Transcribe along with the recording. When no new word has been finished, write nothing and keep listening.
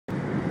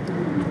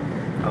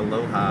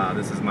Aloha,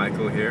 this is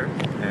Michael here,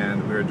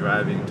 and we're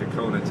driving to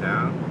Kona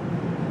Town.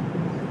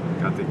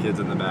 Got the kids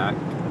in the back.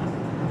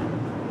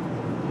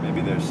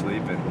 Maybe they're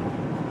sleeping.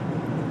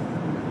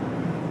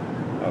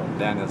 Oh,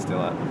 Daniel's still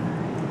up.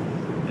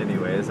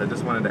 Anyways, I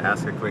just wanted to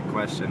ask a quick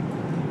question.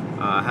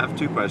 I have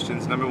two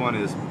questions. Number one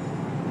is,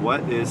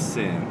 what is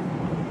sin?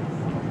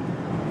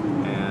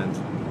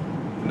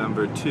 And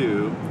number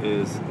two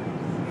is,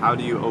 how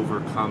do you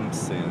overcome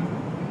sin?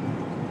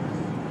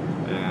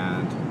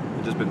 And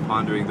I've just been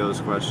pondering those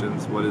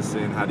questions. What is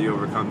sin? How do you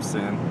overcome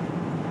sin?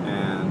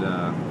 And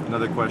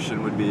another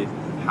question would be,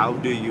 how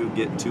do you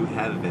get to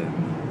heaven?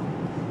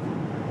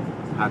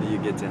 How do you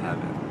get to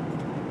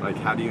heaven? Like,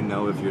 how do you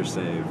know if you're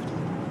saved?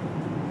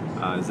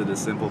 Is it a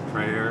simple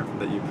prayer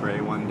that you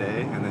pray one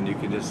day and then you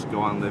can just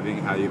go on living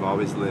how you've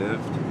always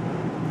lived?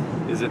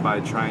 Is it by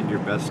trying your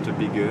best to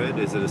be good?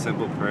 Is it a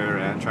simple prayer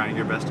and trying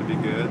your best to be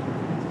good?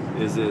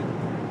 Is it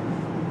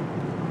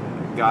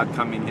God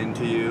coming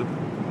into you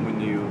when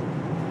you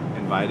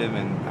invite Him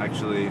and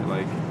actually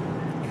like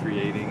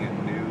creating a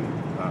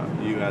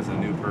new you as a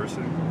new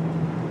person?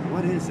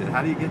 What is it?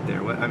 How do you get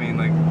there? What I mean,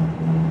 like,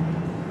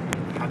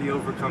 how do you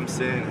overcome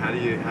sin? How do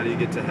you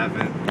get to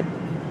heaven?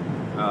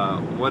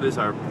 What is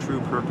our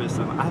true purpose?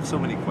 I have so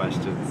many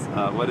questions.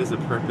 What is the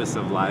purpose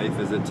of life?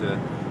 Is it to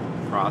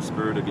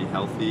prosper, to be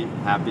healthy,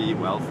 happy,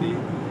 wealthy?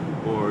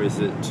 Or is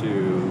it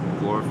to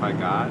glorify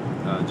God?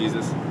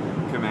 Jesus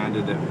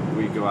commanded that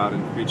we go out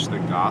and preach the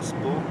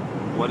gospel.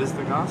 What is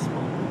the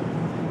gospel?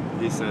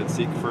 He said,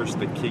 seek first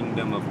the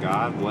kingdom of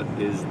God. What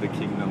is the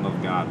kingdom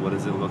of God? What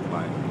does it look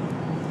like?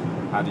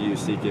 How do you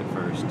seek it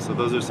first? So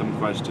those are some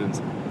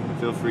questions.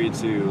 Feel free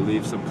to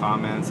leave some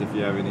comments if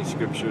you have any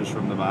scriptures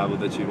from the Bible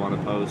that you want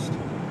to post.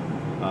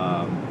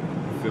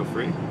 Feel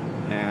free,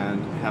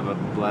 and have a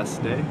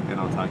blessed day, and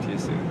I'll talk to you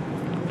soon.